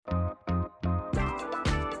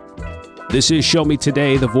This is Show Me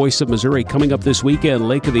Today, the voice of Missouri. Coming up this weekend,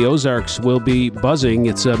 Lake of the Ozarks will be buzzing.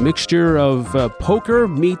 It's a mixture of poker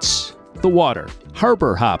meets the water.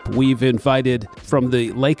 Harbor Hop. We've invited from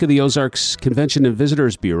the Lake of the Ozarks Convention and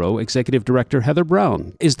Visitors Bureau, Executive Director Heather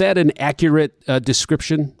Brown. Is that an accurate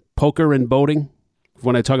description, poker and boating,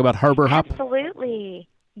 when I talk about Harbor Hop? Absolutely.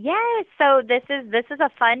 Yes. So this is a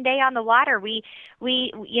fun day on the water. We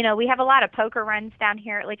have a lot of poker runs down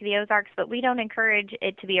here at Lake of the Ozarks, but we don't encourage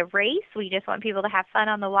it to be a race. We just want people to have fun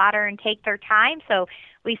on the water and take their time. So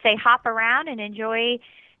we say hop around and enjoy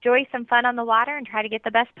some fun on the water and try to get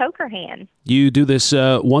the best poker hand. You do this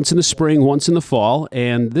once in the spring, once in the fall,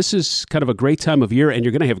 and this is kind of a great time of year, and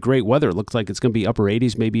you're going to have great weather. It looks like it's going to be upper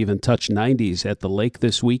 80s, maybe even touch 90s at the lake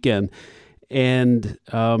this weekend. And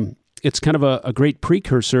it's kind of a great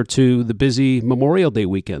precursor to the busy Memorial Day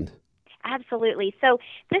weekend. Absolutely. So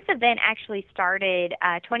this event actually started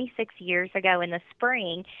 26 years ago in the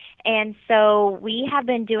spring, and so we have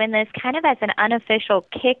been doing this kind of as an unofficial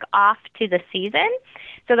kick-off to the season.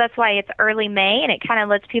 So that's why it's early May, and it kind of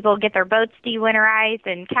lets people get their boats de-winterized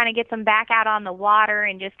and kind of gets them back out on the water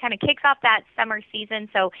and just kind of kicks off that summer season.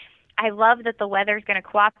 So I love that the weather's going to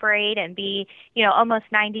cooperate and be, almost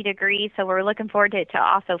 90 degrees. So we're looking forward to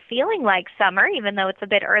also feeling like summer, even though it's a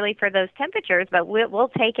bit early for those temperatures. But we'll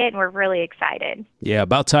take it, and we're really excited. Yeah,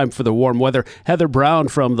 about time for the warm weather. Heather Brown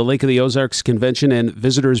from the Lake of the Ozarks Convention and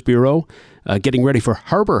Visitors Bureau, getting ready for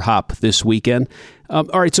Harbor Hop this weekend. All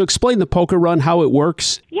right, so explain the poker run, how it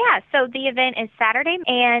works. Yeah, so the event is Saturday,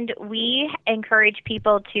 and we encourage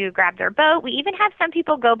people to grab their boat. We even have some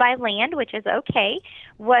people go by land, which is okay.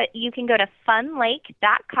 You can go to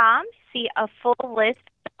funlake.com, see a full list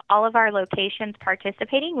of all of our locations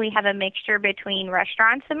participating. We have a mixture between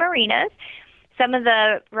restaurants and marinas. Some of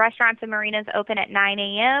the restaurants and marinas open at 9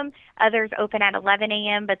 a.m., others open at 11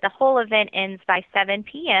 a.m., but the whole event ends by 7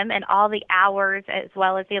 p.m., and all the hours as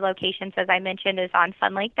well as the locations, as I mentioned, is on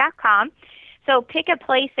funlake.com. So pick a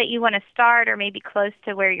place that you want to start or maybe close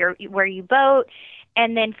to where you boat,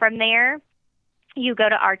 and then from there, you go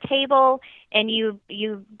to our table and you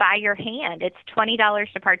buy your hand. It's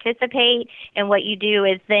 $20 to participate, and what you do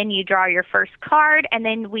is then you draw your first card, and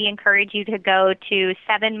then we encourage you to go to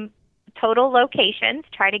 7 total locations.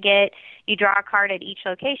 You draw a card at each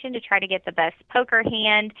location to try to get the best poker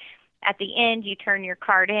hand. At the end, you turn your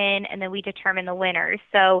card in, and then we determine the winners.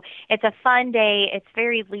 So it's a fun day. It's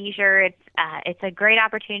very leisure. It's a great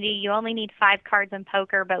opportunity. You only need 5 cards in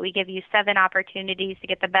poker, but we give you 7 opportunities to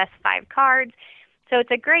get the best 5 cards. So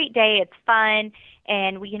it's a great day. It's fun.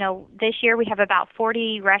 And this year we have about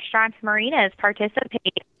 40 restaurants, marinas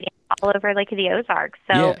participating all over Lake of the Ozarks.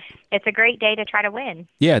 So It's a great day to try to win.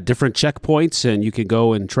 Yeah, different checkpoints, and you can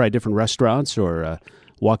go and try different restaurants or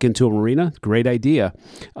walk into a marina. Great idea.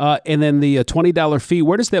 And then the $20 fee,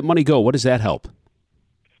 where does that money go? What does that help?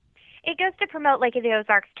 It goes to promote Lake of the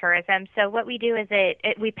Ozarks tourism. So what we do is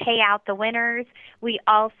we pay out the winners. We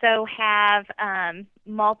also have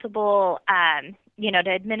multiple to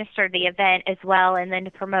administer the event as well, and then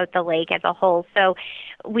to promote the lake as a whole. So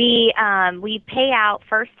we pay out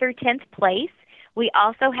first through 10th place. We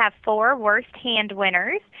also have 4 worst hand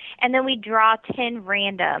winners, and then we draw 10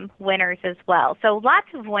 random winners as well. So lots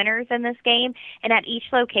of winners in this game, and at each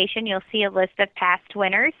location you'll see a list of past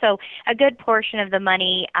winners. So a good portion of the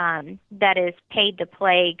money that is paid to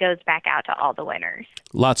play goes back out to all the winners.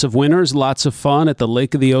 Lots of winners, lots of fun at the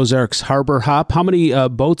Lake of the Ozarks Harbor Hop. How many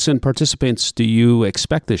boats and participants do you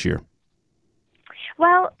expect this year?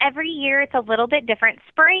 Well, every year it's a little bit different.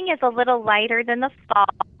 Spring is a little lighter than the fall,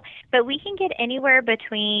 but we can get anywhere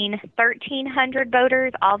between 1,300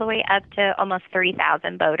 boaters all the way up to almost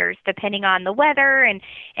 3,000 boaters, depending on the weather and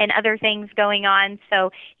other things going on. So,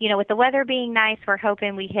 with the weather being nice, we're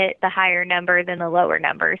hoping we hit the higher number than the lower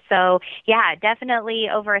number. So, yeah, definitely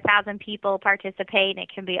over 1,000 people participate, and it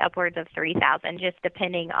can be upwards of 3,000, just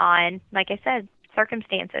depending on, like I said,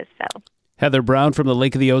 circumstances. So. Heather Brown from the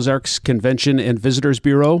Lake of the Ozarks Convention and Visitors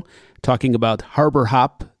Bureau talking about Harbor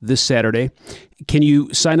Hop this Saturday. Can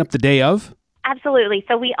you sign up the day of? Absolutely.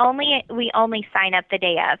 So we only sign up the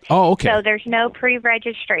day of. Oh, okay. So there's no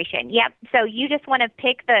pre-registration. Yep. So you just want to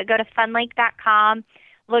go to funlake.com,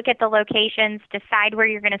 look at the locations, decide where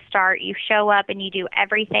you're going to start. You show up and you do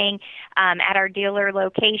everything at our dealer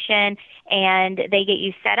location, and they get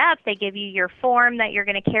you set up. They give you your form that you're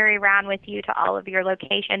going to carry around with you to all of your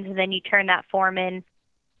locations, and then you turn that form in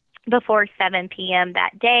before 7 p.m.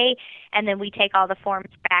 that day, and then we take all the forms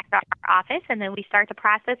back to our office, and then we start the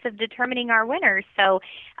process of determining our winners. So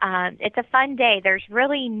it's a fun day. There's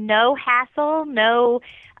really no hassle,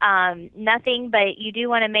 nothing, but you do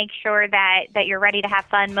want to make sure that you're ready to have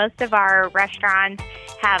fun. Most of our restaurants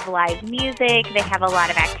have live music. They have a lot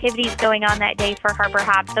of activities going on that day for Harbor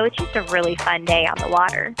Hop, so it's just a really fun day on the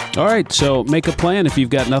water. All right, so make a plan if you've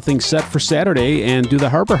got nothing set for Saturday and do the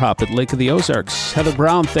Harbor Hop at Lake of the Ozarks. Heather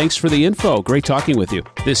Brown, thanks for the info. Great talking with you.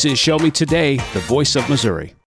 This is Show Me Today, the voice of Missouri.